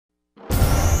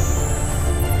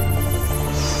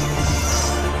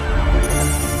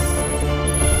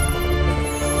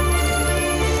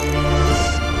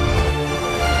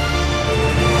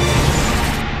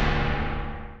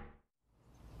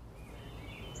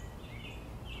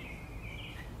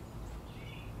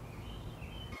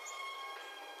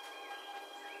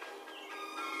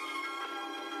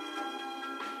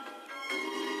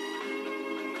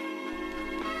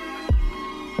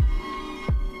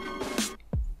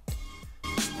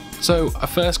So I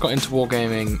first got into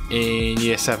wargaming in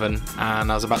year 7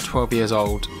 and I was about 12 years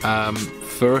old.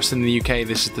 For us in the UK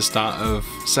this is the start of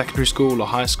secondary school or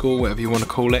high school, whatever you want to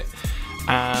call it,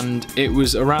 and it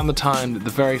was around the time that the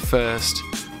very first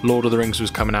Lord of the Rings was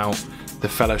coming out, the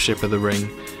Fellowship of the Ring,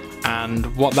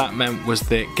 and what that meant was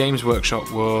that Games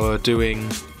Workshop were doing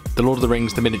the Lord of the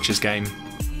Rings the miniatures game,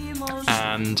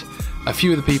 and a few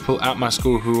of the people at my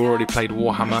school who already played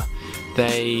Warhammer,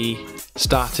 they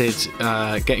started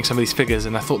getting some of these figures,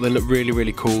 and I thought they looked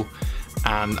really cool,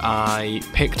 and I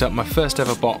picked up my first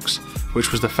ever box,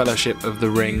 which was the Fellowship of the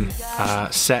Ring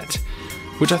set,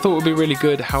 which I thought would be really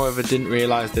good. However, didn't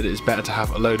realise that it's better to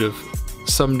have a load of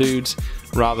some dudes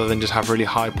rather than just have really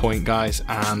high point guys,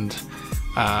 and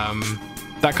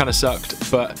that kind of sucked.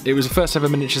 But it was the first ever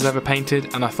miniatures ever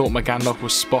painted, and I thought my Gandalf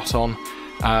was spot on.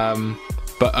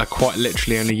 But I quite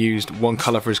literally only used one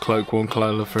colour for his cloak, one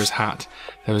colour for his hat.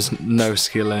 There was no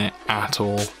skill in it at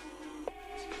all.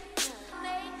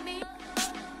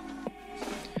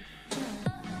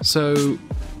 So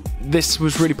this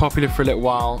was really popular for a little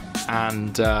while,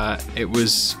 and it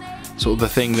was sort of the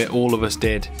thing that all of us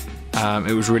did.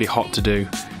 It was really hot to do.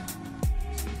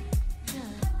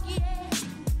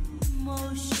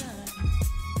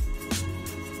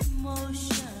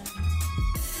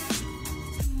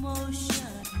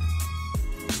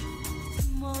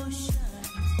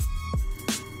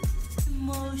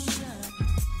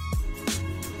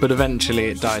 But eventually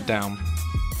it died down.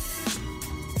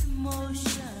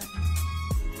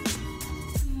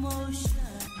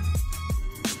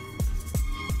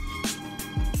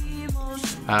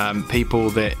 People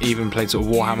that even played sort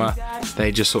of Warhammer,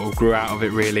 they just sort of grew out of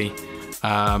it really,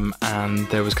 and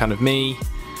there was kind of me.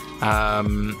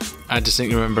 I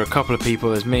distinctly remember a couple of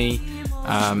people as me.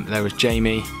 There was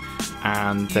Jamie,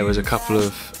 and there was a couple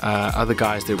of other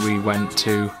guys that we went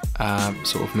to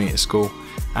sort of meet at school,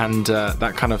 and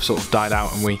that kind of sort of died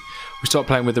out, and we stopped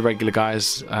playing with the regular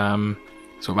guys, sort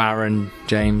of Aaron,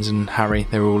 James and Harry.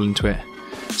 They were all into it,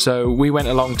 so we went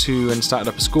along to and started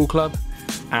up a school club,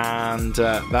 and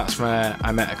that's where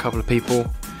I met a couple of people,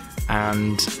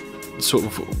 and sort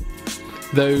of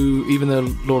even though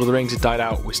Lord of the Rings had died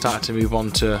out, we started to move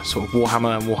on to sort of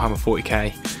Warhammer and Warhammer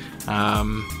 40k,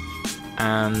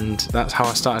 and that's how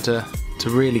I started to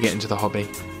really get into the hobby.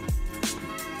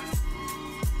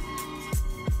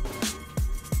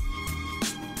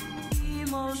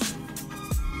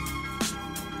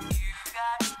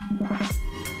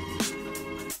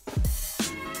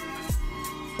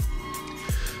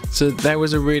 So there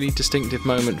was a really distinctive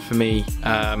moment for me,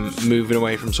 moving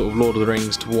away from sort of Lord of the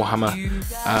Rings to Warhammer.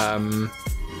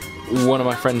 One of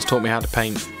my friends taught me how to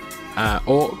paint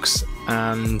orcs,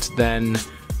 and then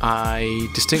I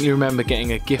distinctly remember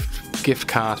getting a gift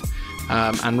card,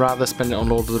 and rather than spend it on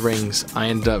Lord of the Rings, I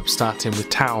ended up starting with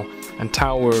Tau, and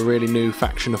Tau were a really new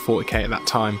faction of 40k at that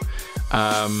time,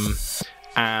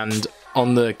 and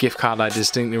on the gift card I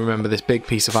distinctly remember this big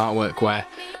piece of artwork where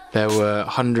there were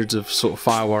hundreds of sort of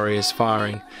fire warriors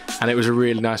firing, and it was a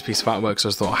really nice piece of artwork, so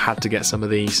I thought I had to get some of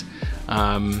these,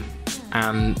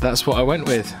 and that's what I went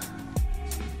with.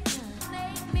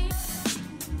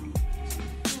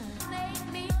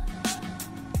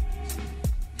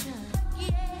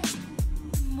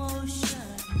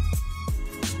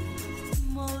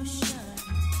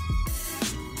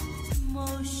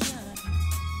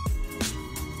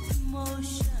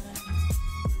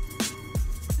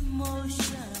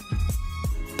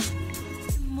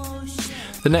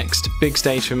 The next big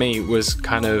stage for me was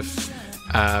kind of,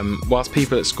 whilst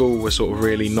people at school were sort of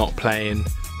really not playing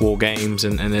war games,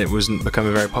 and it wasn't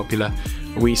becoming very popular,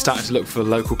 we started to look for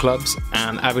local clubs,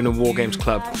 and Abingdon War Games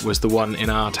Club was the one in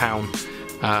our town,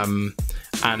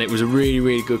 and it was a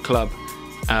really good club.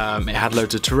 It had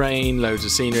loads of terrain, loads of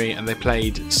scenery, and they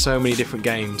played so many different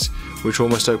games, which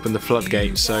almost opened the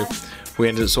floodgates. So we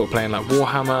ended up sort of playing like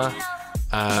Warhammer,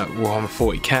 Warhammer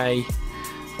 40k,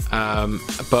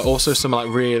 but also some like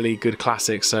really good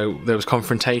classics. So there was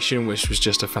Confrontation, which was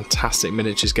just a fantastic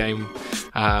miniatures game.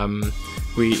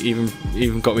 We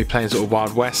even got me playing sort of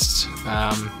Wild West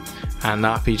and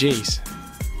RPGs.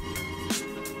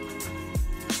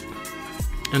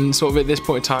 And sort of at this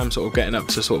point in time, sort of getting up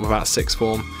to sort of about 6th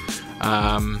form.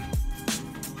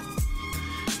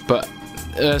 But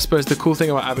I suppose the cool thing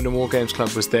about Abingdon War Games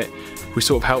Club was that we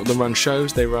sort of helped them run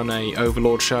shows. They run a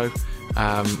Overlord show,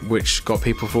 which got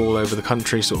people from all over the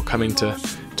country sort of coming to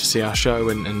see our show,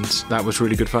 and that was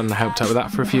really good fun. I helped out with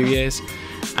that for a few years.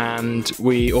 And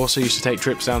we also used to take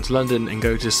trips down to London and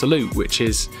go to Salute, which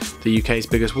is the UK's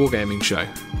biggest wargaming show,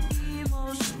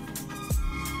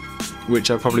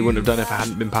 which I probably wouldn't have done if I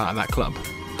hadn't been part of that club.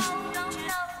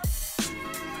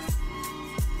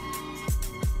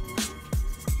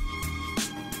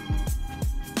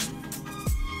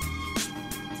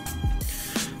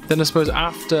 Then I suppose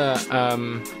after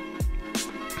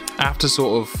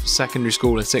sort of secondary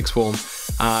school and sixth form,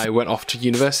 I went off to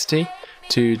university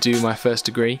to do my first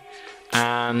degree,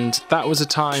 and that was a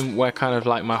time where kind of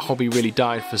like my hobby really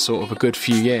died for sort of a good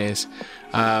few years.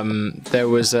 There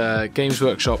was a games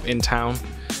workshop in town,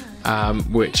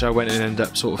 which I went and ended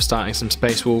up sort of starting some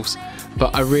Space Wolves,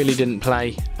 but I really didn't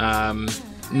play,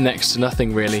 next to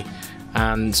nothing really,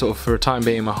 and sort of for a time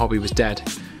being my hobby was dead.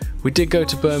 We did go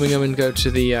to Birmingham and go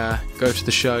to the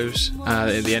shows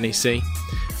at the NEC,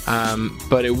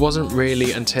 but it wasn't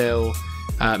really until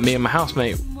me and my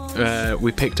housemate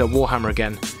we picked up Warhammer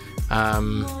again,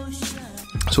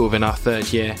 sort of in our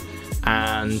third year,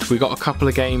 and we got a couple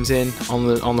of games in on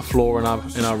the floor in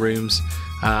our rooms.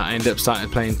 I ended up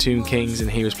starting playing Tomb Kings and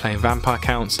he was playing Vampire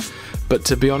Counts, but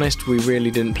to be honest we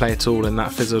really didn't play at all, and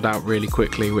that fizzled out really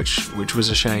quickly, which was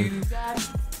a shame.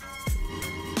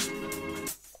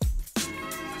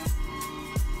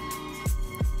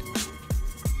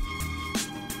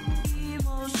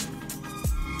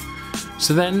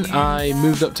 So then I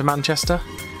moved up to Manchester,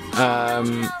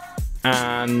 and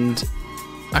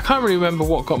I can't really remember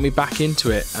what got me back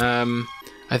into it.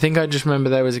 I think I just remember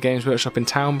there was a games workshop in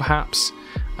town perhaps,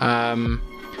 and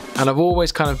I've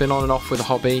always kind of been on and off with a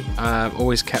hobby. I've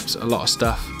always kept a lot of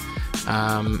stuff,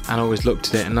 and always looked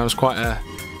at it, and I was quite a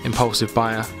impulsive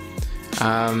buyer.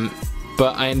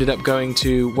 But I ended up going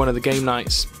to one of the game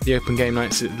nights, the open game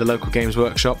nights at the local games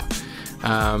workshop,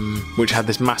 which had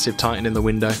this massive Titan in the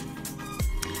window.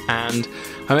 And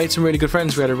I made some really good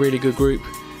friends. We had a really good group.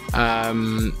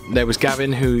 There was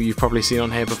Gavin, who you've probably seen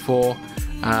on here before.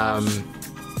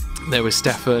 There was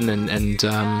Stefan, and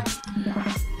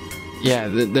yeah,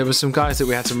 there were some guys that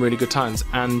we had some really good times.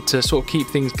 And to sort of keep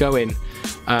things going,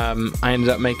 I ended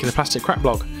up making the Plastic Crap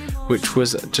blog, which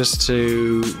was just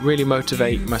to really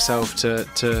motivate myself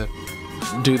to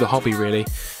do the hobby really.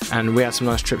 And we had some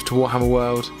nice trips to Warhammer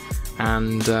World.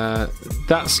 And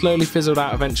that slowly fizzled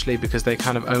out eventually because they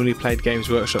kind of only played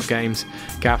Games Workshop games.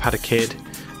 Gav had a kid,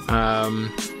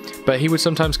 but he would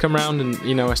sometimes come around, and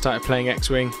you know, I started playing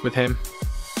X-Wing with him,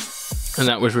 and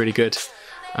that was really good.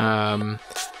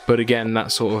 But again,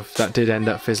 that did end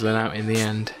up fizzling out in the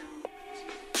end.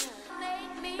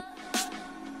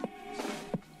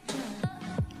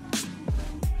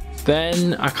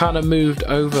 Then I kind of moved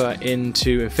over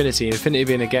into Infinity. Infinity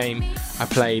being a game I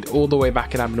played all the way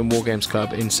back in Aberdeen Wargames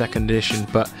Club in 2nd edition,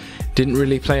 but didn't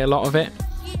really play a lot of it,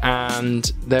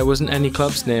 and there wasn't any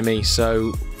clubs near me,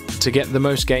 so to get the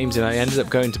most games in I ended up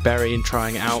going to Bury and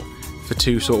trying it out for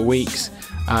 2 sort of weeks,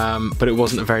 but it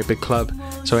wasn't a very big club,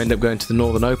 so I ended up going to the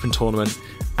Northern Open tournament,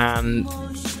 and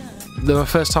the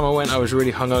first time I went I was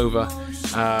really hungover,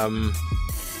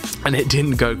 and it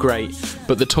didn't go great,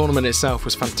 but the tournament itself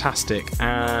was fantastic,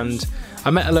 and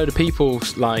I met a load of people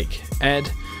like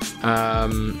Ed,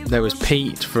 there was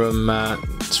Pete from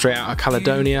straight out of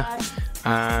Caledonia,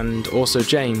 and also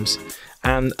James,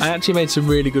 and I actually made some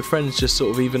really good friends just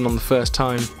sort of even on the first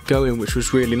time going, which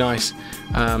was really nice.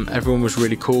 Everyone was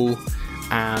really cool,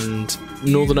 and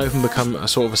Northern Open become a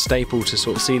sort of a staple to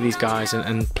sort of see these guys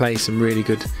and play some really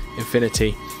good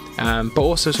Infinity, but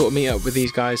also sort of meet up with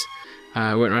these guys.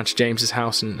 I went around to James's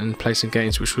house and played some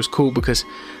games, which was cool because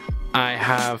I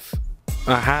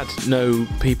had no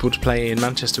people to play in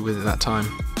Manchester with at that time.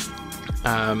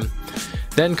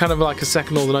 Then kind of like a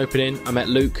second Northern Open in, I met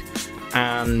Luke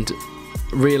and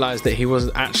realised that he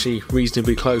was actually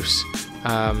reasonably close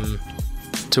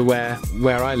to where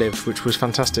I lived, which was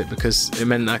fantastic because it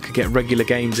meant I could get regular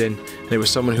games in, and it was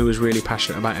someone who was really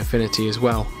passionate about Infinity as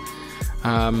well.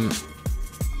 And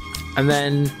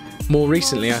then more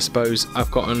recently, I suppose,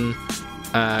 I've gotten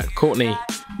Courtney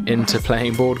into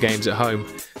playing board games at home,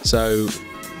 so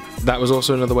that was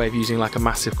also another way of using like a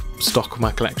massive stock of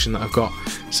my collection that I've got.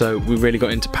 So we really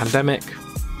got into Pandemic,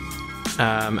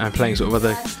 and playing sort of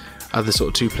other sort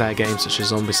of 2-player games such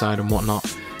as Zombicide and whatnot,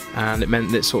 and it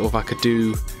meant that sort of I could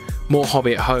do more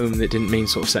hobby at home that didn't mean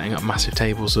sort of setting up massive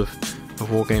tables of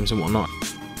war games and whatnot.